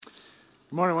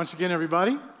Good morning once again,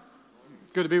 everybody.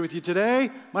 Good to be with you today.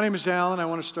 My name is Alan. I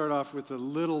want to start off with a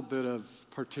little bit of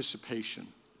participation.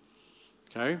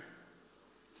 Okay?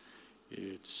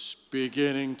 It's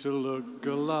beginning to look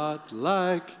a lot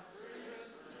like...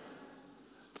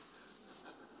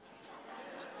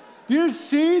 You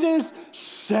see this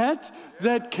set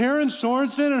that Karen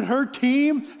Sorensen and her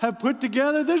team have put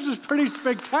together? This is pretty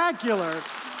spectacular.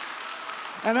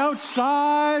 And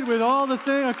outside with all the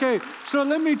things. Okay, so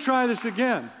let me try this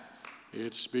again.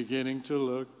 It's beginning to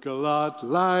look a lot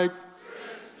like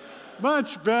Christmas.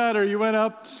 Much better. You went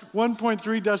up 1.3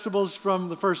 decibels from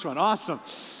the first one. Awesome.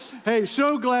 Hey,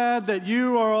 so glad that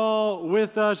you are all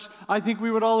with us. I think we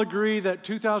would all agree that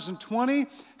 2020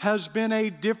 has been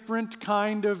a different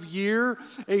kind of year,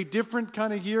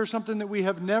 something that we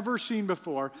have never seen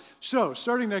before. So,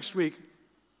 starting next week,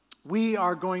 we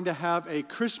are going to have a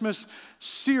Christmas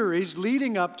series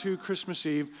leading up to Christmas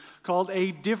Eve called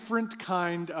A Different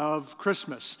Kind of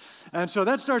Christmas. And so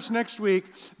that starts next week,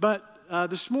 but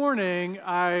this morning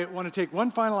I want to take one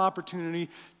final opportunity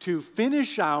to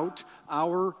finish out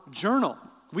our journal.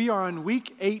 We are on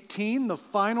week 18, the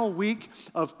final week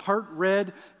of Part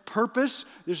Red Purpose,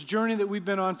 this journey that we've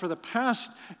been on for the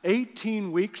past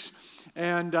 18 weeks.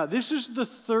 And this is the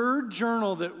third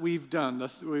journal that we've done.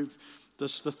 This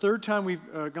is the third time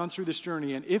we've gone through this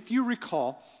journey. And if you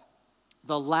recall,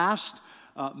 the last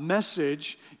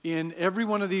message in every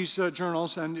one of these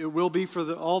journals, and it will be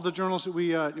for all the journals that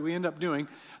we end up doing,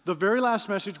 the very last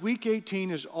message, week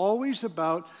 18, is always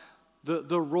about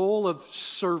the role of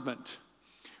servant.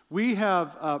 We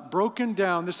have broken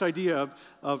down this idea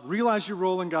of realize your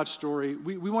role in God's story.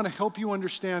 We want to help you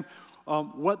understand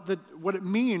what it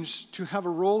means to have a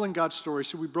role in God's story.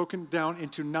 So we've broken down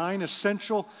into 9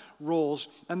 essential roles.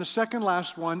 And the second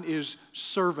last one is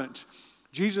servant.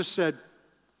 Jesus said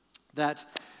that,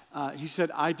 he said,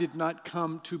 I did not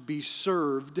come to be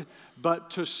served, but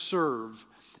to serve.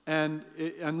 And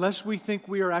unless we think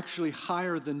we are actually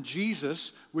higher than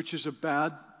Jesus, which is a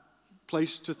bad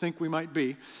place to think we might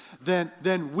be,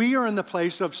 then we are in the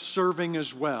place of serving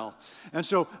as well. And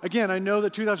so, again, I know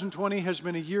that 2020 has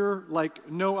been a year like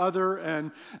no other,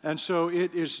 and so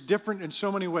it is different in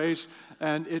so many ways,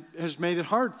 and it has made it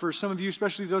hard for some of you,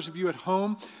 especially those of you at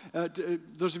home,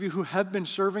 those of you who have been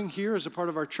serving here as a part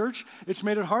of our church. It's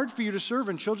made it hard for you to serve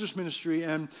in children's ministry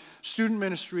and student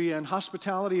ministry and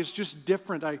hospitality. It's just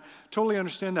different. I totally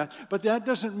understand that. But that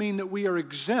doesn't mean that we are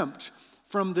exempt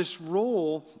from this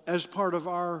role as part of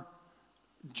our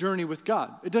journey with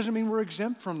God. It doesn't mean we're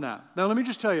exempt from that. Now, let me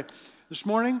just tell you, this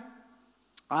morning,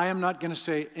 I am not going to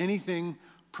say anything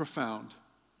profound.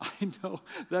 I know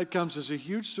that comes as a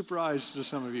huge surprise to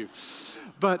some of you.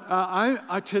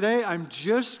 But today, I'm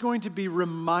just going to be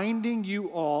reminding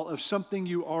you all of something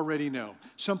you already know,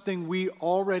 something we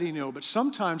already know. But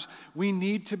sometimes we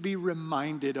need to be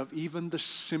reminded of even the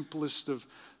simplest of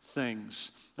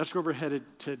things. That's where we're headed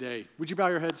today. Would you bow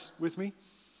your heads with me?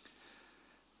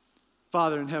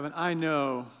 Father in heaven, I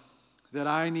know that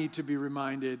I need to be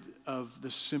reminded of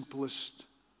the simplest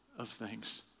of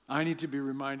things. I need to be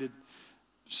reminded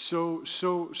so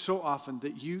often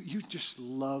that you just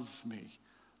love me.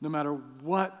 No matter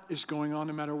what is going on,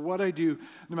 no matter what I do,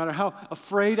 no matter how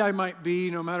afraid I might be,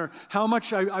 no matter how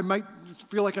much I might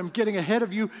feel like I'm getting ahead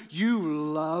of you, you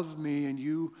love me and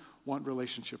you want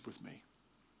relationship with me.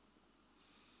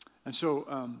 And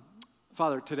so,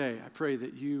 Father, today I pray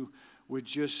that you would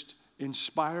just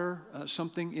inspire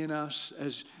something in us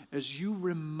as you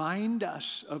remind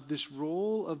us of this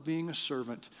role of being a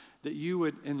servant, that you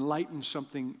would enlighten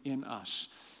something in us.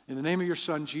 In the name of your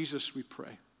Son, Jesus, we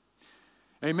pray.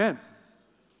 Amen.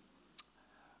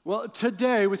 Well,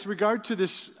 today, with regard to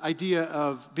this idea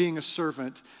of being a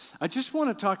servant, I just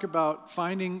want to talk about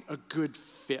finding a good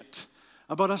fit,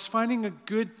 about us finding a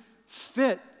good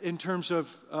fit in terms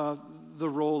of the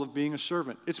role of being a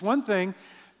servant. It's one thing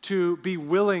to be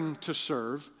willing to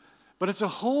serve, but it's a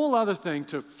whole other thing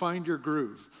to find your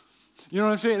groove. You know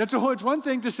what I'm saying? It's one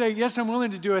thing to say, yes, I'm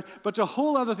willing to do it, but it's a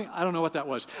whole other thing. I don't know what that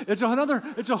was. It's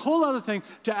a whole other thing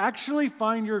to actually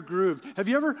find your groove. Have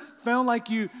you ever found like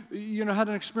you had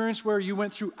an experience where you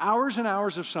went through hours and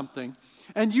hours of something,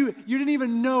 and you didn't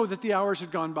even know that the hours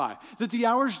had gone by, that the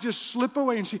hours just slip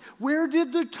away and see, where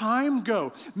did the time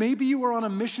go? Maybe you were on a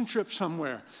mission trip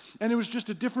somewhere, and it was just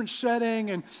a different setting,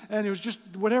 and it was just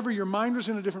whatever, your mind was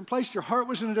in a different place, your heart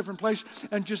was in a different place,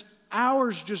 and just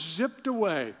hours just zipped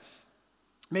away.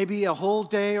 Maybe a whole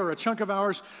day or a chunk of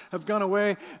hours have gone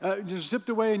away, just zipped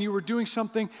away, and you were doing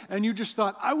something, and you just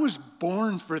thought, I was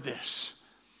born for this.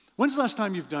 When's the last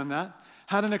time you've done that?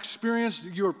 had an experience,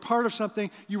 you were part of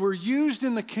something, you were used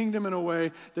in the kingdom in a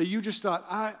way that you just thought,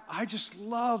 I just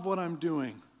love what I'm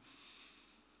doing.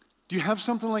 Do you have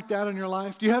something like that in your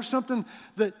life? Do you have something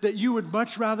that you would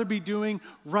much rather be doing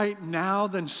right now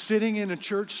than sitting in a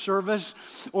church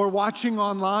service or watching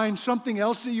online? Something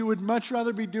else that you would much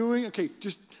rather be doing? Okay,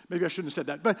 just maybe I shouldn't have said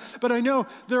that. But I know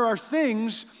there are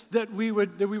things that we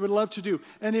would love to do.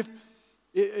 And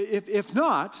if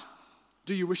not,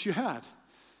 do you wish you had?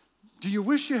 Do you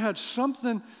wish you had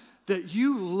something that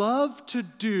you love to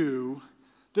do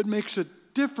that makes a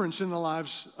difference in the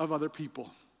lives of other people?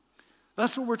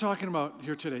 That's what we're talking about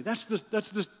here today. That's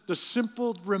the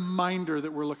simple reminder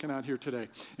that we're looking at here today.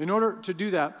 In order to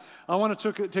do that, I want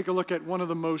to take a look at one of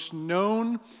the most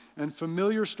known and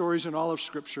familiar stories in all of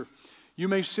Scripture. You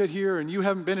may sit here and you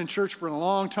haven't been in church for a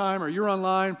long time, or you're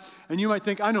online, and you might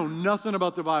think, I know nothing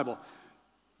about the Bible.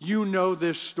 You know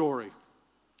this story.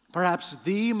 Perhaps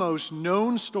the most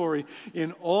known story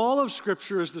in all of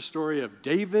Scripture is the story of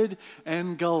David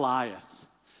and Goliath.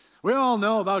 We all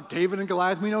know about David and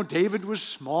Goliath. We know David was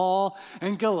small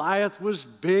and Goliath was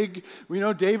big. We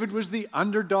know David was the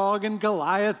underdog and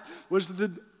Goliath was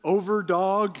the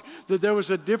overdog, that there was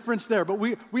a difference there. But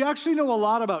we actually know a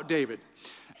lot about David.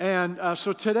 And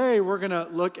so today we're going to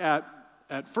look at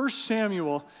 1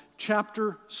 Samuel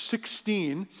chapter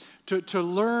 16 to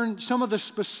learn some of the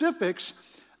specifics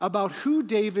about who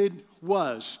David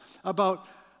was, about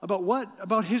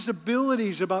his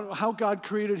abilities, about how God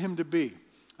created him to be.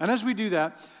 And as we do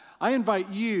that, I invite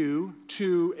you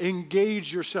to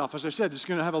engage yourself. As I said, it's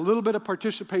going to have a little bit of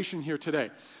participation here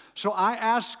today. So I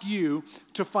ask you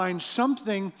to find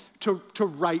something to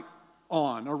write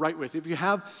on or write with. If you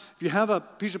have a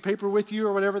piece of paper with you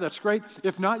or whatever, that's great.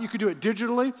 If not, you could do it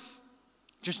digitally.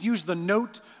 Just use the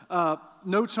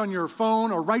notes on your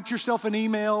phone or write yourself an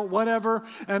email, whatever.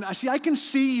 And I can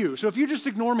see you. So if you just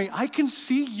ignore me, I can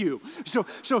see you. So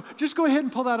just go ahead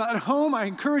and pull that out. At home, I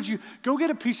encourage you, go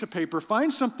get a piece of paper,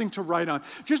 find something to write on.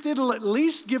 It'll at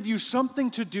least give you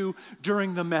something to do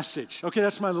during the message. Okay,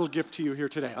 that's my little gift to you here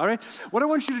today, all right? What I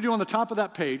want you to do on the top of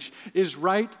that page is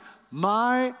write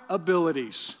my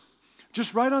abilities.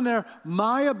 Just write on there,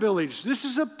 my abilities. This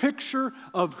is a picture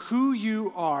of who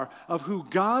you are, of who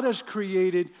God has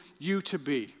created you to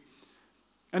be.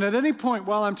 And at any point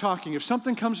while I'm talking, if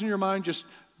something comes in your mind,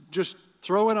 just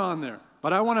throw it on there.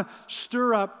 But I want to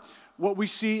stir up what we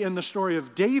see in the story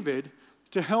of David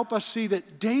to help us see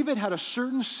that David had a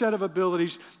certain set of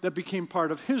abilities that became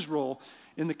part of his role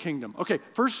in the kingdom. Okay,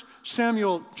 1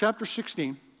 Samuel chapter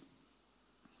 16.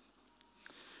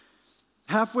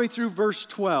 Halfway through verse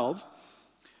 12,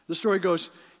 the story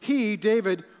goes, he,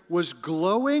 David, was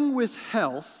glowing with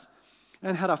health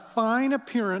and had a fine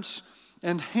appearance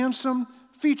and handsome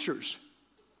features.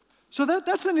 So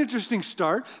that's an interesting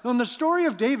start. On the story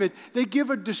of David, they give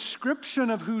a description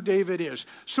of who David is.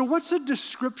 So what's a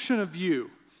description of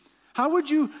you? How would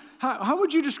you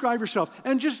describe yourself?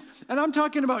 And I'm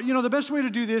talking about, the best way to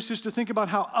do this is to think about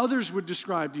how others would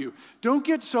describe you. Don't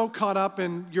get so caught up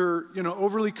in your,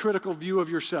 overly critical view of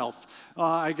yourself.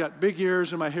 I got big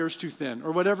ears and my hair's too thin,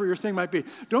 or whatever your thing might be.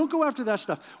 Don't go after that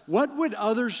stuff. What would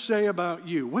others say about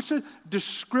you? What's a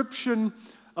description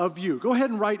of you? Go ahead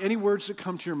and write any words that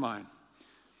come to your mind.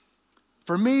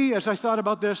 For me, as I thought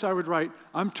about this, I would write,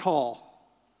 I'm tall.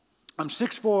 I'm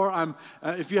 6'4".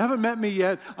 If you haven't met me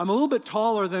yet, I'm a little bit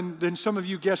taller than some of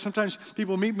you guess. Sometimes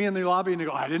people meet me in the lobby and they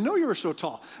go, I didn't know you were so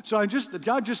tall. So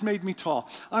God just made me tall.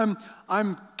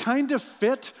 I'm kind of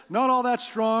fit, not all that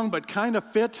strong, but kind of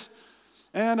fit,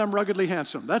 and I'm ruggedly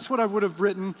handsome. That's what I would have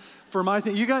written for my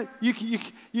thing.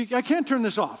 I can't turn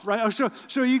this off, right?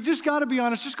 So you just got to be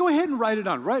honest. Just go ahead and write it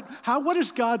on, right? What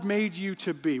has God made you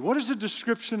to be? What is the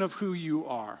description of who you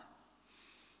are?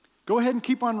 Go ahead and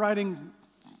keep on writing.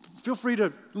 Feel free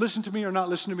to listen to me or not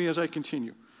listen to me as I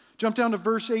continue. Jump down to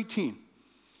verse 18.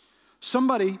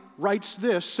 Somebody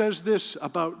says this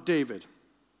about David.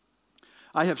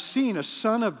 I have seen a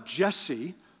son of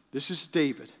Jesse, this is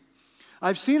David.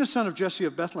 I've seen a son of Jesse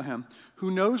of Bethlehem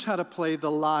who knows how to play the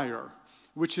lyre,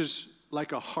 which is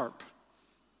like a harp.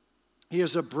 He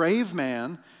is a brave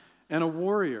man and a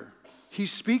warrior. He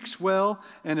speaks well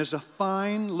and is a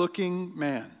fine-looking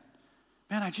man.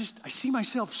 Man, I see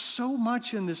myself so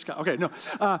much in this guy. Okay, no.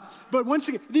 But once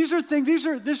again,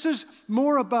 this is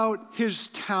more about his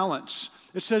talents.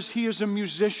 It says he is a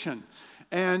musician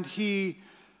and he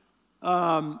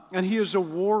is a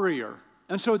warrior.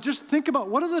 And so just think about,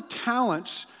 what are the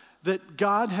talents that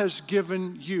God has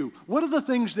given you? What are the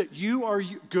things that you are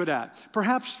good at,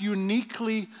 perhaps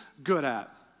uniquely good at?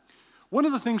 One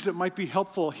of the things that might be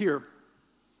helpful here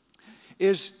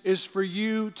is for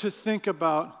you to think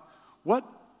about,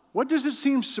 what does it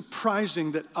seem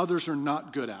surprising that others are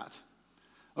not good at?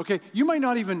 Okay, you might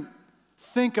not even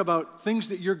think about things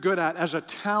that you're good at as a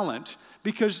talent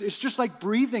because it's just like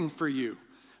breathing for you.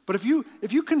 But if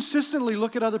you consistently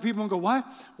look at other people and go,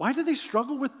 why do they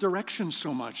struggle with direction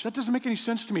so much? That doesn't make any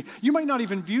sense to me. You might not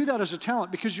even view that as a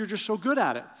talent because you're just so good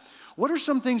at it. What are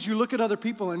some things you look at other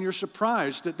people and you're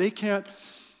surprised that they can't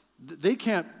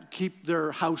keep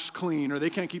their house clean or they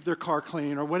can't keep their car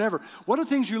clean or whatever? What are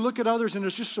things you look at others and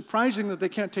it's just surprising that they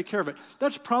can't take care of it?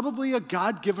 That's probably a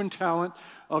God-given talent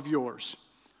of yours.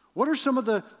 What are some of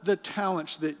the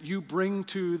talents that you bring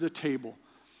to the table?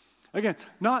 Again,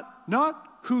 not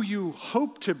who you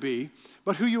hope to be,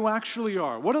 but who you actually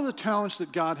are. What are the talents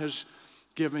that God has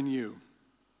given you?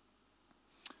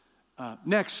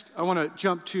 Next, I want to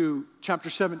jump to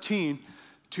chapter 17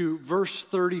 to verse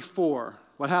 34.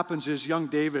 What happens is young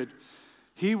David,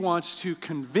 he wants to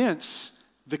convince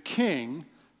the king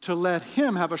to let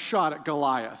him have a shot at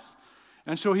Goliath.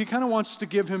 And so he kind of wants to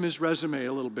give him his resume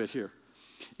a little bit here.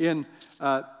 In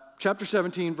chapter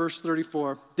 17, verse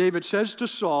 34, David says to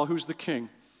Saul, who's the king,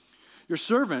 "Your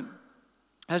servant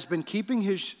has been keeping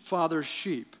his father's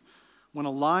sheep. When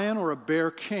a lion or a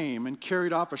bear came and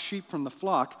carried off a sheep from the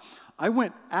flock, I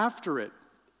went after it,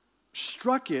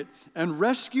 struck it, and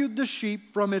rescued the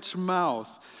sheep from its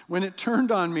mouth. When it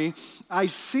turned on me, I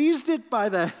seized it by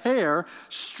the hair,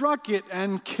 struck it,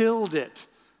 and killed it."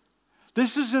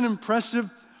 This is an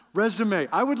impressive resume.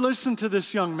 I would listen to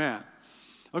this young man.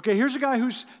 Okay, here's a guy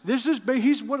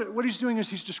what he's doing is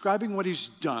he's describing what he's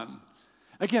done.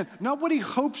 Again, not what he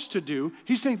hopes to do.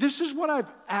 He's saying, this is what I've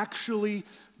actually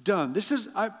done.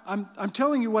 I'm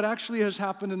telling you what actually has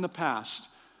happened in the past,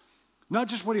 not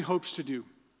just what he hopes to do.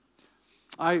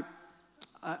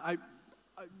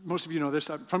 Most of you know this.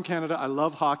 I'm from Canada. I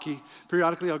love hockey.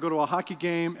 Periodically, I'll go to a hockey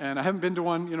game, and I haven't been to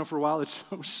one, for a while. It's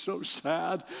so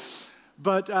sad.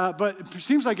 But it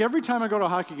seems like every time I go to a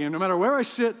hockey game, no matter where I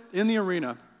sit in the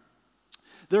arena,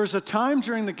 there's a time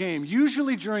during the game,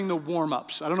 usually during the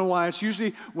warm-ups. I don't know why. It's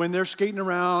usually when they're skating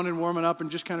around and warming up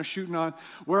and just kind of shooting on,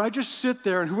 where I just sit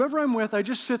there, and whoever I'm with, I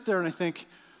just sit there and I think,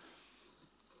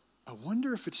 I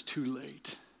wonder if it's too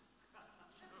late.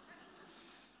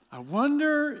 I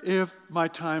wonder if my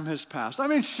time has passed. I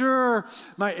mean, sure,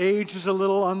 my age is a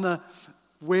little on the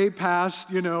way past,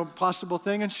 possible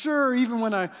thing. And sure, even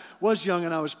when I was young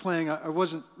and I was playing, I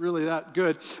wasn't really that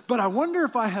good. But I wonder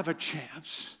if I have a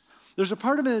chance. There's a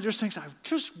part of me that just thinks, I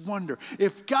just wonder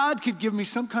if God could give me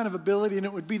some kind of ability and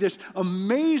it would be this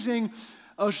amazing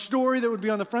story that would be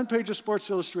on the front page of Sports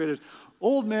Illustrated.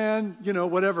 Old man,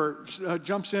 whatever,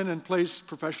 jumps in and plays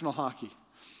professional hockey.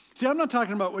 See, I'm not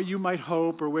talking about what you might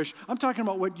hope or wish. I'm talking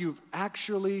about what you've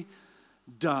actually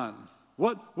done.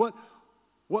 What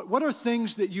are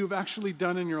things that you've actually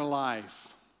done in your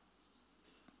life?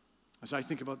 As I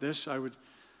think about this, I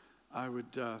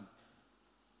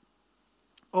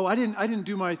didn't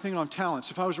do my thing on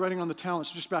talents. If I was writing on the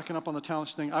talents, just backing up on the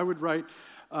talents thing, I would write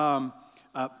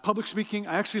public speaking.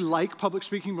 I actually like public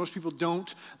speaking. Most people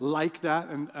don't like that,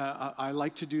 and I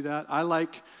like to do that. I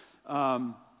like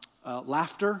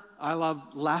laughter. I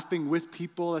love laughing with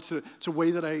people. It's a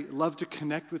way that I love to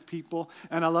connect with people,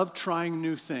 and I love trying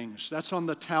new things. That's on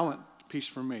the talent piece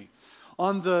for me.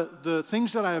 On the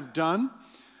things that I have done,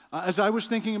 as I was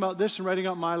thinking about this and writing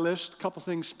out my list, a couple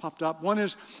things popped up. One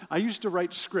is I used to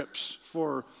write scripts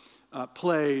for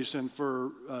plays and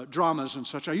for dramas and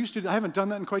such. I haven't done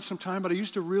that in quite some time, but I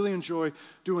used to really enjoy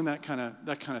doing that kind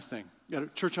of thing. At a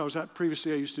church I was at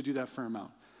previously, I used to do that a fair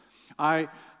amount. I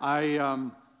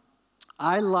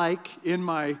like, in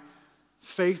my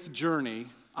faith journey,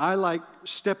 I like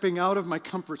stepping out of my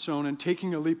comfort zone and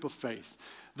taking a leap of faith.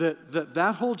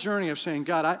 That whole journey of saying,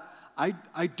 God,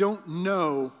 I don't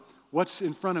know what's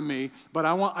in front of me, but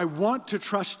I want to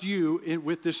trust you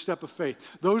with this step of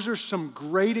faith. Those are some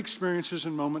great experiences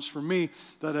and moments for me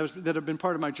that have been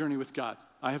part of my journey with God.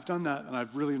 I have done that, and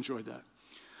I've really enjoyed that.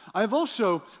 I've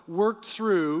also worked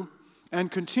through and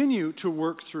continue to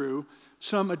work through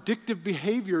some addictive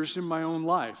behaviors in my own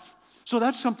life. So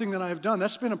that's something that I have done.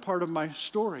 That's been a part of my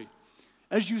story.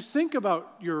 As you think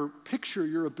about your picture,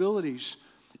 your abilities,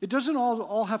 it doesn't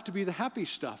all have to be the happy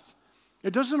stuff.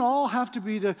 It doesn't all have to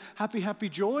be the happy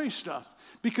joy stuff.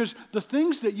 Because the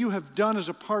things that you have done as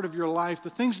a part of your life, the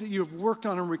things that you have worked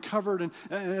on and recovered and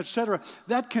et cetera,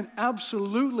 that can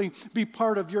absolutely be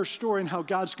part of your story and how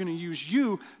God's going to use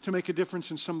you to make a difference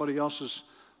in somebody else's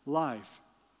life.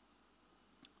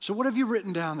 So what have you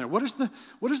written down there? What is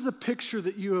the picture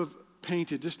that you have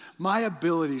painted? Just my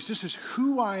abilities. This is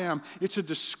who I am. It's a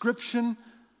description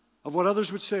of what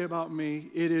others would say about me.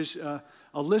 It is a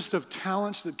list of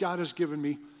talents that God has given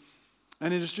me.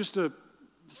 And it is just a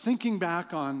thinking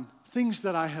back on things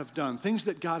that I have done, things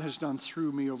that God has done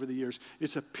through me over the years.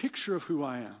 It's a picture of who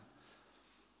I am.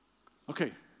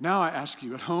 Okay, now I ask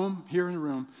you at home, here in the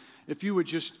room, if you would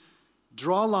just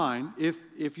draw a line.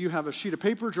 If you have a sheet of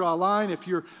paper, draw a line. If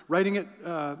you're writing it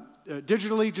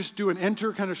digitally, just do an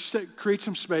enter, kind of create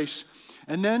some space.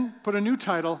 And then put a new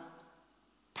title,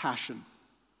 Passion.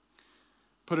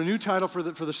 Put a new title for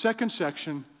the second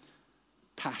section,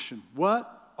 Passion. What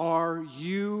are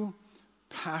you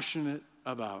passionate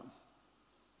about?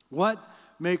 What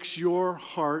makes your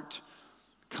heart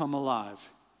come alive?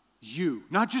 You.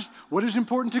 Not just what is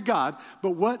important to God,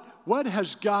 but what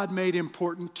has God made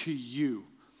important to you?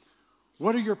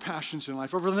 What are your passions in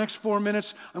life? Over the next 4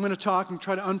 minutes, I'm going to talk and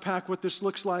try to unpack what this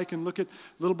looks like and look at a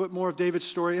little bit more of David's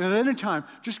story. And at any time,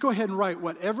 just go ahead and write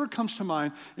whatever comes to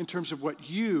mind in terms of what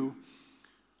you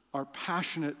are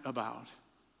passionate about.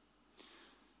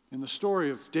 In the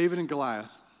story of David and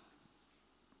Goliath,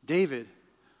 David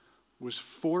was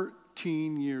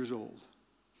 14 years old.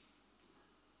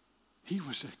 He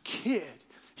was a kid.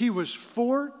 He was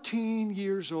 14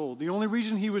 years old. The only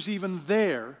reason he was even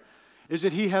there is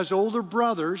that he has older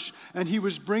brothers, and he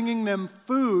was bringing them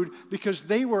food because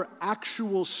they were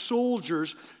actual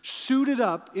soldiers suited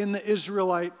up in the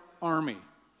Israelite army.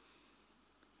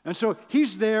 And so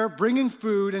he's there bringing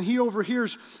food, and he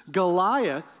overhears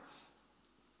Goliath,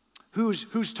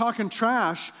 who's talking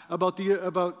trash about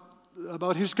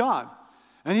his God,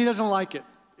 and he doesn't like it.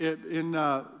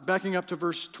 Backing up to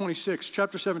verse 26,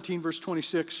 chapter 17, verse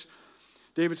 26,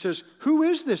 David says, "Who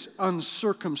is this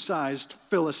uncircumcised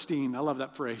Philistine?" I love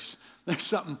that phrase. There's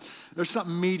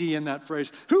something meaty in that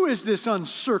phrase. "Who is this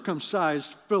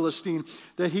uncircumcised Philistine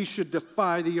that he should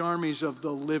defy the armies of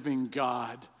the living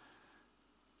God?"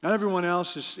 And everyone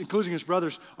else, including his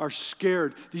brothers, are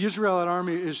scared. The Israelite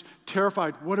army is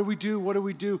terrified. What do we do? What do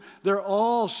we do? They're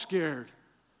all scared.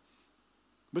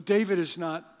 But David is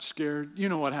not scared. You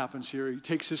know what happens here. He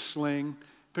takes his sling,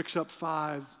 picks up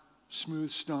 5 smooth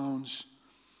stones,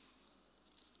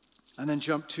 and then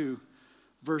jump to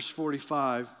verse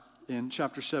 45 in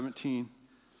chapter 17.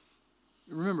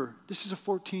 Remember, this is a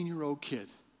 14-year-old kid.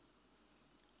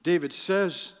 David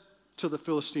says to the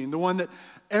Philistine, the one that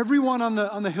everyone on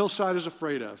the hillside is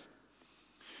afraid of,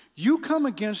 "You come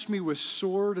against me with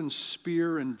sword and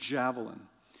spear and javelin,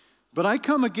 but I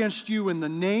come against you in the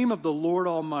name of the Lord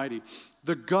Almighty,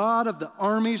 the God of the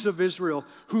armies of Israel,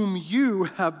 whom you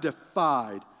have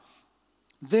defied.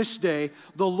 This day,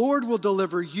 the Lord will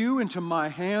deliver you into my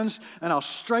hands, and I'll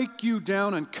strike you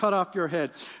down and cut off your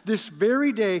head. This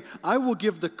very day, I will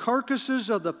give the carcasses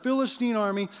of the Philistine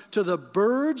army to the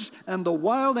birds and the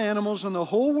wild animals, and the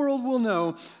whole world will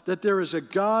know that there is a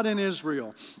God in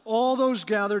Israel. All those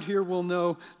gathered here will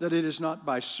know that it is not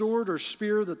by sword or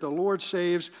spear that the Lord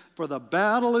saves, for the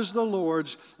battle is the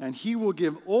Lord's, and he will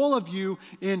give all of you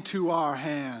into our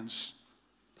hands."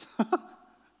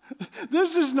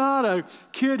 This is not a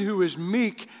kid who is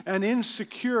meek and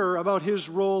insecure about his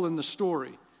role in the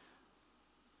story.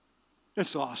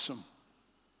 It's awesome.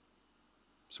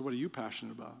 So what are you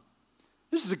passionate about?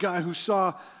 This is a guy who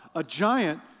saw a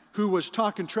giant who was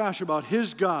talking trash about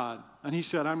his God, and he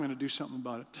said, "I'm going to do something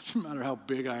about it. Doesn't matter how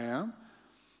big I am."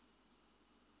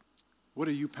 What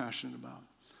are you passionate about?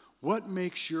 What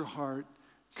makes your heart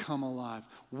come alive?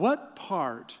 What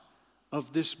part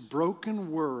of this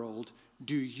broken world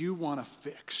do you want to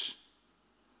fix?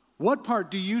 What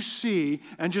part do you see,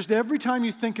 and just every time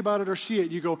you think about it or see it,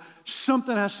 you go,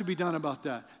 something has to be done about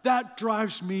that. That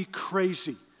drives me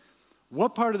crazy.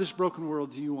 What part of this broken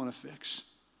world do you want to fix?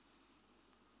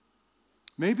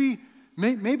 Maybe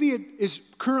it is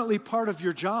currently part of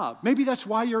your job. Maybe that's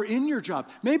why you're in your job.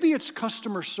 Maybe it's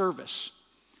customer service.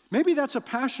 Maybe that's a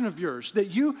passion of yours, that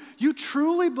you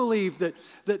truly believe that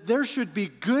there should be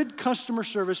good customer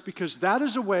service because that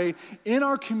is a way in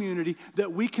our community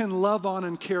that we can love on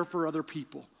and care for other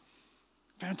people.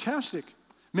 Fantastic.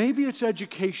 Maybe it's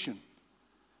education.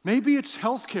 Maybe it's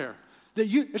healthcare.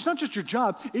 It's not just your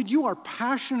job, you are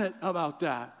passionate about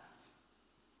that.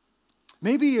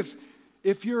 Maybe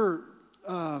if you're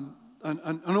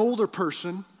an older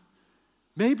person,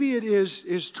 maybe it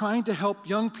is trying to help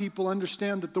young people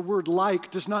understand that the word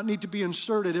 "like" does not need to be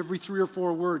inserted every 3 or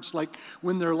 4 words, like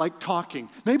when they're like talking.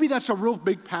 Maybe that's a real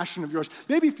big passion of yours.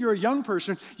 Maybe if you're a young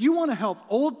person, you want to help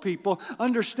old people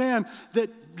understand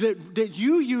that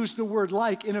you use the word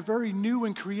 "like" in a very new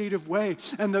and creative way,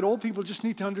 and that old people just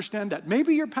need to understand that.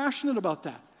 Maybe you're passionate about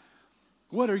that.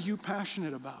 What are you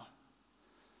passionate about?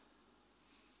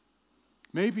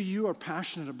 Maybe you are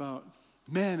passionate about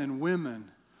men and women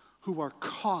who are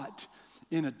caught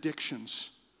in addictions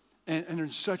and are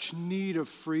in such need of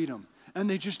freedom. and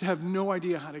they just have no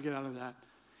idea how to get out of that.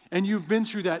 And you've been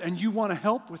through that, and you want to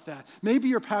help with that. Maybe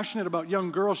you're passionate about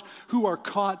young girls who are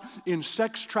caught in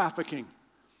sex trafficking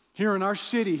here in our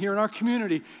city, here in our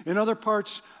community, in other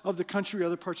parts of the country,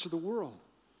 other parts of the world.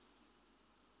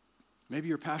 Maybe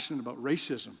you're passionate about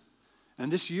racism,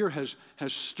 and this year has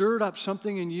stirred up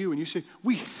something in you, and you say,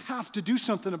 we have to do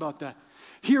something about that.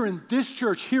 Here in this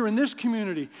church, here in this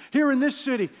community, here in this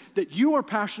city, that you are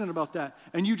passionate about that,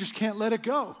 and you just can't let it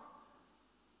go.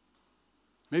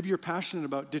 Maybe you're passionate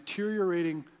about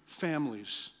deteriorating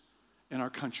families in our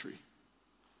country.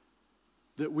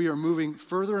 That we are moving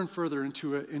further and further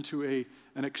into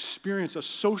an experience, a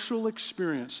social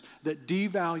experience that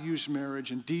devalues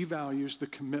marriage and devalues the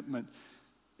commitment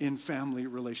in family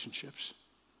relationships.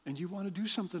 And you want to do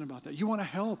something about that. You want to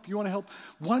help. You want to help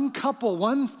one couple,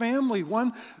 one family,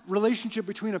 one relationship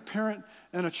between a parent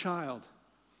and a child.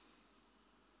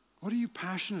 What are you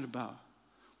passionate about?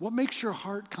 What makes your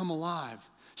heart come alive?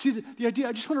 See, the idea,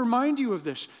 I just want to remind you of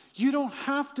this. You don't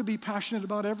have to be passionate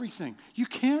about everything. You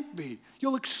can't be.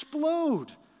 You'll explode.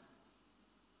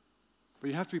 But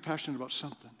you have to be passionate about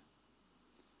something.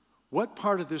 What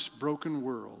part of this broken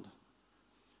world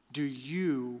do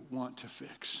you want to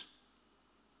fix?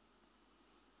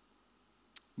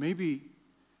 Maybe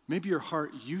your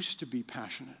heart used to be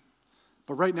passionate,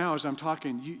 but right now as I'm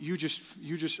talking, you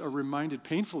just are reminded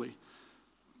painfully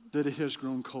that it has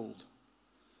grown cold.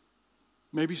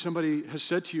 Maybe somebody has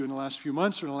said to you in the last few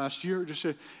months or in the last year, just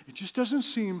said, it just doesn't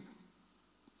seem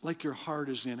like your heart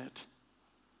is in it.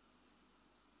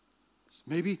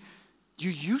 Maybe you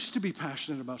used to be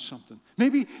passionate about something.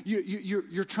 Maybe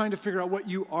you're trying to figure out what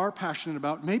you are passionate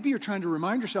about. Maybe you're trying to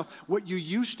remind yourself what you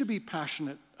used to be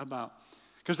passionate about.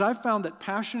 Because I've found that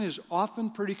passion is often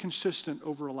pretty consistent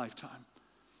over a lifetime.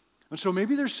 And so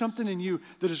maybe there's something in you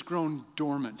that has grown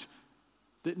dormant,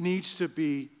 that needs to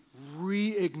be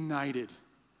reignited,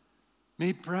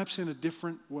 maybe perhaps in a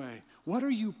different way. What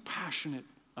are you passionate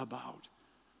about?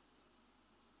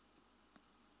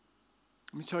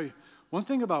 Let me tell you, one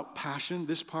thing about passion,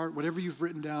 this part, whatever you've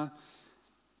written down,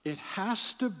 it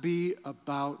has to be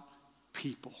about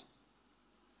people.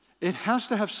 It has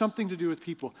to have something to do with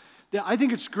people. I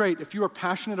think it's great if you are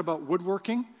passionate about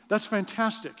woodworking, that's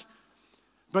fantastic.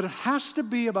 But it has to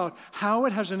be about how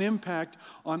it has an impact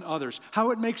on others,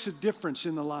 how it makes a difference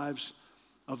in the lives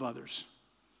of others.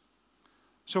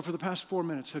 So for the past 4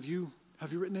 minutes, have you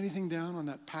written anything down on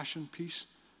that passion piece?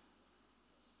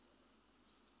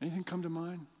 Anything come to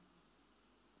mind?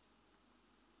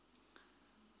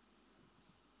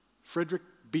 Frederick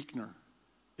Buechner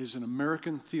is an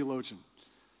American theologian.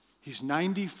 He's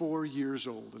 94 years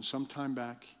old, and some time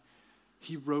back,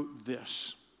 he wrote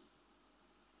this.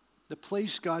 The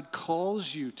place God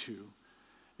calls you to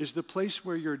is the place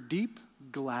where your deep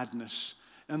gladness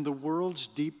and the world's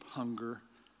deep hunger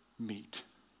meet.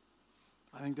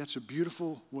 I think that's a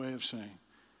beautiful way of saying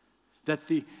that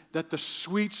the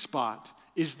sweet spot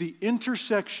is the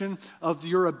intersection of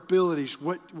your abilities,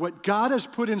 what God has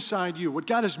put inside you, what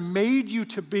God has made you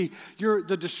to be,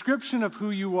 the description of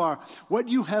who you are, what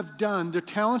you have done, the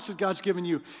talents that God's given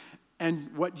you,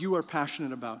 and what you are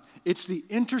passionate about. It's the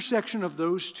intersection of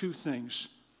those two things.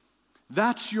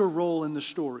 That's your role in the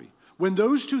story. When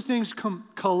those two things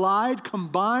collide,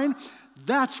 combine,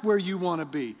 that's where you want to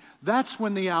be. That's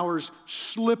when the hours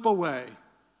slip away.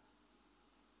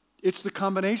 It's the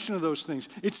combination of those things.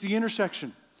 It's the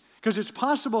intersection. Because it's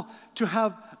possible to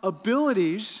have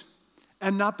abilities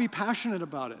and not be passionate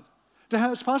about it.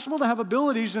 It's possible to have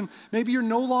abilities and maybe you're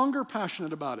no longer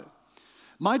passionate about it.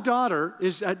 My daughter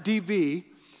is at DV,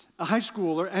 a high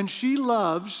schooler, and she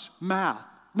loves math.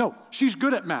 No, she's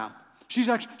good at math. She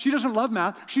doesn't love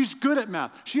math. She's good at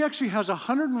math. She actually has a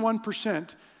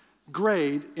 101%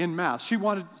 grade in math. She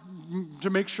wanted to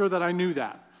make sure that I knew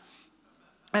that.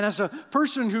 And as a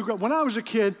person when I was a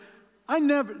kid,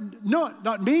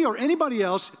 not me or anybody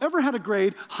else, ever had a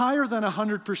grade higher than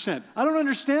 100%. I don't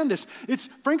understand this.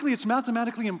 Frankly, it's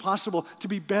mathematically impossible to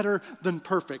be better than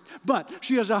perfect. But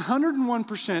she has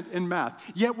 101% in math.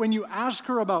 Yet when you ask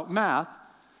her about math,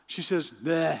 she says,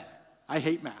 bleh, I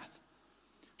hate math.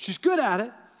 She's good at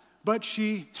it, but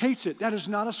she hates it. That is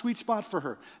not a sweet spot for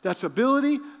her. That's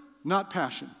ability, not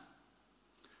passion.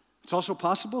 It's also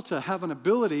possible to have an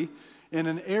ability in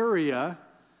an area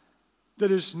that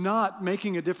is not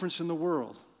making a difference in the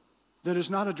world, that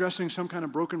is not addressing some kind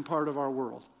of broken part of our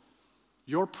world.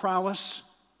 Your prowess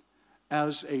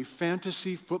as a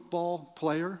fantasy football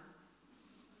player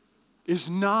is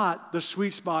not the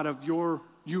sweet spot of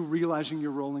you realizing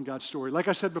your role in God's story. Like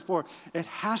I said before, it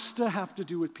has to have to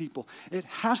do with people. It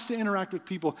has to interact with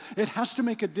people. It has to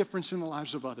make a difference in the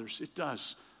lives of others. It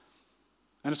does.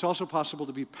 And it's also possible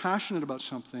to be passionate about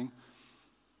something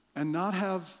and not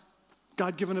have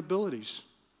God-given abilities.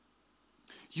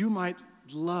 You might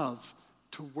love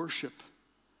to worship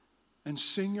and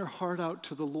sing your heart out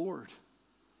to the Lord.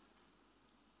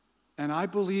 And I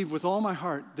believe with all my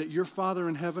heart that your Father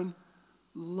in heaven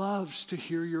loves to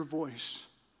hear your voice.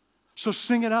 So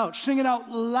sing it out. Sing it out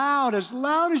loud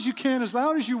as you can, as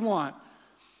loud as you want.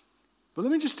 But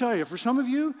let me just tell you, for some of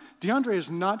you, DeAndre is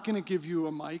not going to give you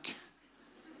a mic.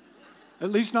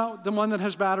 At least not the one that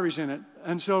has batteries in it.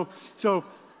 And so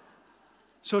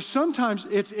sometimes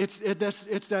it's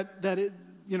that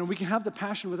we can have the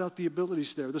passion without the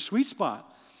abilities there. The sweet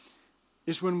spot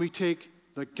is when we take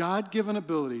the God-given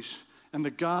abilities and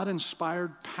the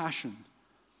God-inspired passion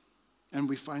and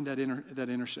we find that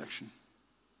intersection.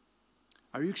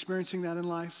 Are you experiencing that in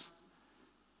life?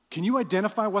 Can you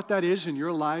identify what that is in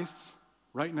your life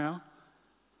right now?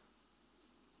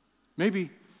 Maybe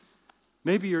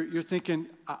you're thinking,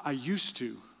 I used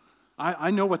to.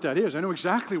 I know what that is. I know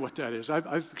exactly what that is.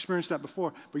 I've experienced that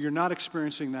before, but you're not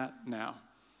experiencing that now.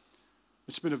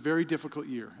 It's been a very difficult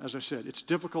year. As I said, it's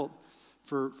difficult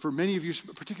for many of you,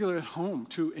 particularly at home,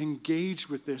 to engage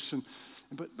with this.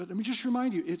 But let me just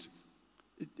remind you,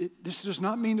 this does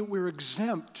not mean that we're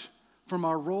exempt from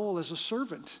our role as a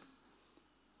servant.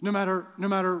 No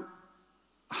matter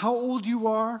how old you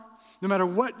are, no matter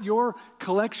what your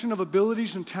collection of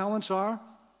abilities and talents are,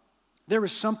 there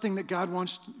is something that God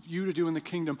wants you to do in the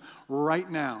kingdom right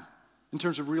now in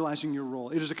terms of realizing your role.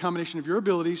 It is a combination of your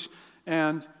abilities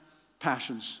and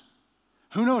passions.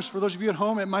 Who knows, for those of you at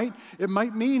home, it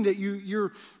might mean that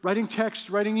you're writing texts,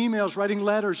 writing emails, writing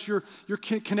letters, you're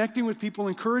connecting with people,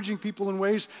 encouraging people in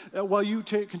ways while you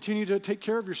continue to take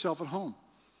care of yourself at home.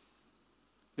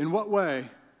 In what way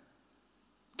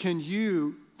can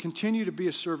you continue to be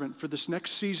a servant for this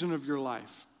next season of your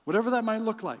life? Whatever that might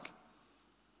look like.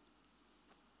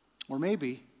 Or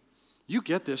maybe you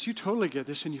get this, you totally get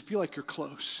this, and you feel like you're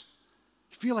close.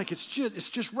 You feel like it's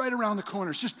just right around the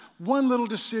corner. It's just one little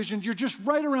decision. You're just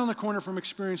right around the corner from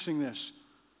experiencing this.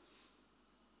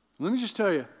 Let me just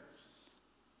tell you,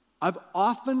 I've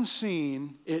often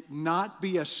seen it not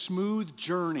be a smooth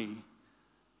journey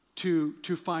to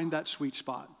find that sweet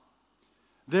spot.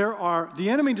 The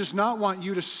enemy does not want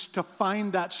you to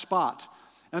find that spot.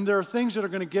 And there are things that are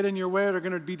going to get in your way that are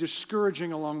going to be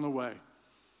discouraging along the way.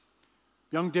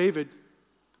 Young David,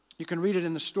 you can read it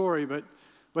in the story, but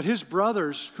his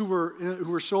brothers who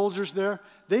were soldiers there,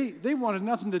 they wanted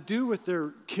nothing to do with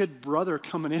their kid brother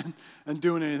coming in and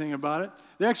doing anything about it.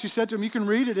 They actually said to him, you can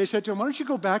read it, they said to him, why don't you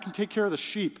go back and take care of the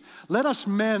sheep? Let us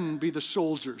men be the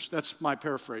soldiers. That's my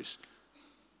paraphrase.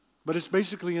 But it's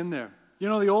basically in there. You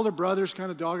know, the older brother's kind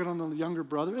of dogging on the younger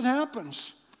brother. It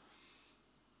happens.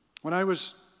 When I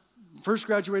was first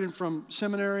graduated from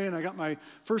seminary and I got my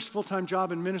first full-time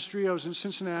job in ministry, I was in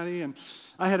Cincinnati, and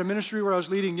I had a ministry where I was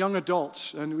leading young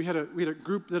adults, and we had a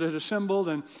group that had assembled,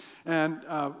 and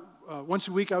once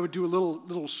a week I would do a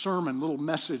little sermon, little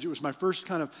message. It was my first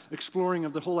kind of exploring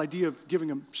of the whole idea of giving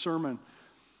a sermon.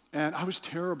 And I was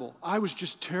terrible. I was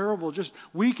just terrible, just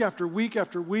week after week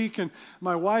after week. And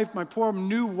my wife, my poor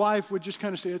new wife, would just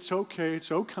kind of say, it's okay,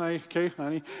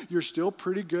 honey. You're still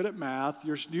pretty good at math.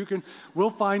 We'll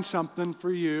find something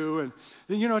for you. And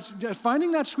you know,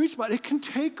 finding that sweet spot, it can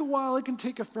take a while. It can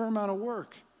take a fair amount of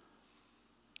work.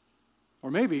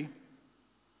 Or maybe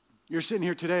you're sitting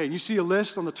here today and you see a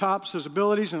list on the top that says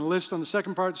abilities and a list on the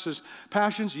second part that says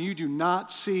passions, and you do not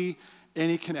see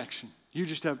any connection. You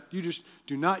just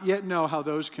do not yet know how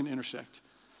those can intersect.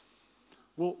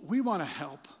 Well, we want to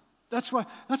help. That's why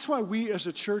we as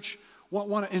a church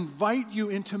want to invite you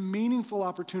into meaningful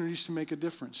opportunities to make a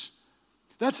difference.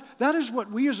 That is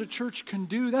what we as a church can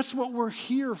do. That's what we're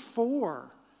here for.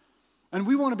 And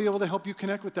we want to be able to help you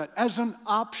connect with that as an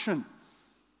option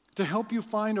to help you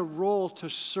find a role to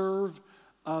serve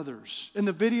others. In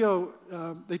the video,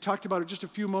 they talked about it just a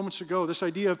few moments ago, this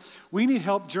idea of we need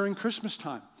help during Christmas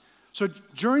time. So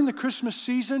during the Christmas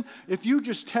season, if you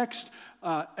just text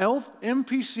ELF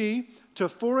MPC to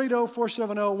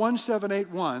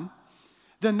 480-470-1781,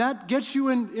 then that gets you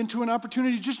into an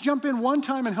opportunity to just jump in one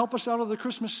time and help us out of the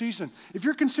Christmas season. If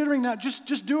you're considering that,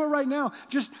 just do it right now.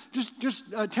 Just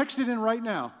text it in right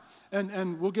now,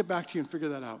 and we'll get back to you and figure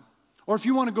that out. Or if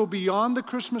you want to go beyond the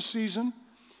Christmas season,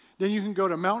 then you can go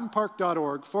to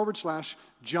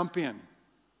mountainpark.org/jump in.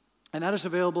 And that is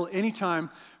available anytime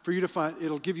for you to find.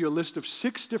 It'll give you a list of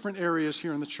 6 different areas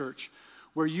here in the church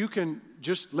where you can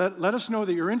just let us know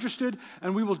that you're interested,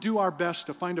 and we will do our best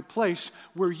to find a place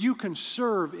where you can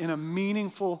serve in a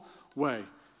meaningful way.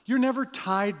 You're never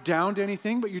tied down to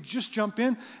anything, but you just jump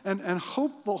in, and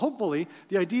hopefully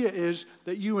the idea is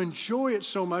that you enjoy it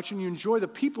so much and you enjoy the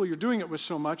people you're doing it with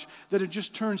so much that it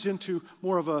just turns into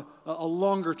more of a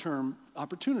longer-term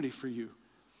opportunity for you.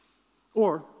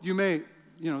 Or you may,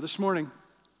 this morning,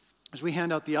 as we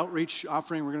hand out the outreach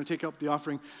offering, we're going to take up the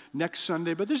offering next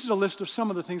Sunday, but this is a list of some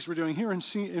of the things we're doing here in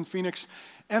Phoenix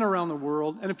and around the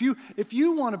world. And if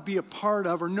you want to be a part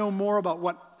of or know more about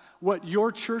what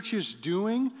your church is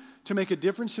doing to make a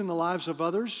difference in the lives of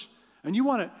others, and you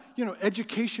want to,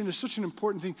 education is such an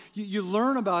important thing. You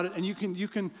learn about it, and you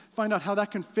can find out how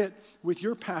that can fit with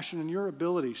your passion and your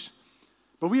abilities.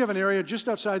 But we have an area just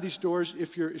outside these doors.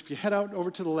 If you head out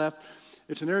over to the left,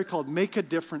 it's an area called Make a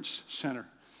Difference Center.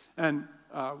 And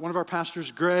one of our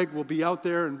pastors, Greg, will be out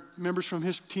there, and members from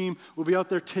his team will be out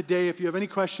there today. If you have any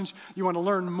questions, you want to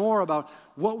learn more about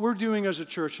what we're doing as a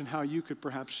church and how you could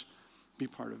perhaps be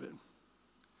part of it.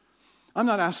 I'm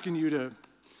not asking you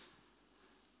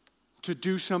to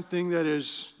do something that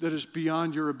is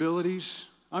beyond your abilities.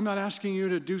 I'm not asking you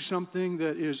to do something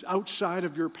that is outside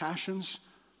of your passions.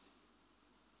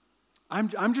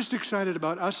 I'm just excited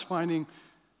about us finding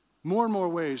more and more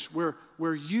ways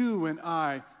where you and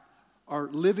I are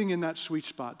living in that sweet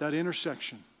spot, that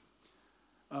intersection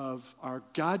of our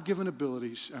God-given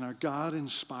abilities and our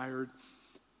God-inspired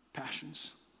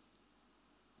passions.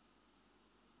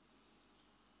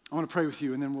 I want to pray with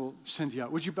you, and then we'll send you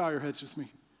out. Would you bow your heads with me?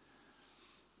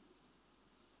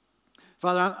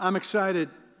 Father, I'm excited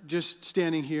just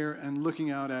standing here and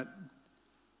looking out at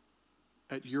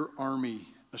your army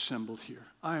assembled here.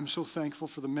 I am so thankful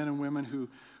for the men and women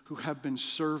who have been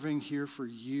serving here for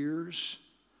years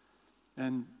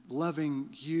and loving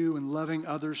you and loving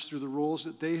others through the roles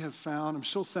that they have found. I'm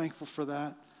so thankful for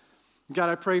that. God,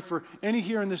 I pray for any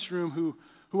here in this room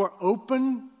who are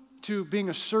open to being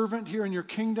a servant here in your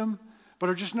kingdom, but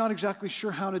are just not exactly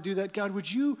sure how to do that. God,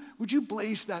 would you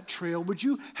blaze that trail? Would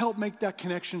you help make that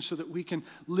connection so that we can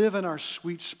live in our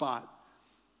sweet spot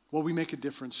while we make a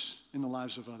difference in the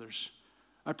lives of others?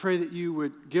 I pray that you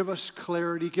would give us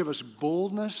clarity, give us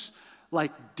boldness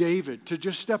like David to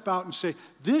just step out and say,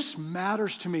 this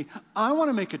matters to me. I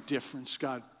want to make a difference,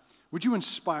 God. Would you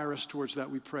inspire us towards that,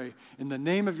 we pray, in the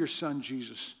name of your Son,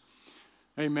 Jesus.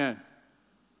 Amen.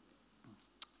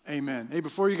 Amen. Hey,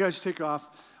 before you guys take off,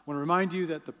 I want to remind you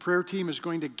that the prayer team is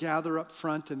going to gather up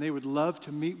front, and they would love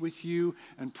to meet with you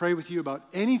and pray with you about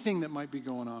anything that might be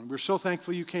going on. We're so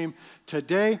thankful you came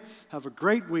today. Have a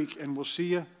great week, and we'll see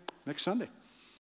you next Sunday.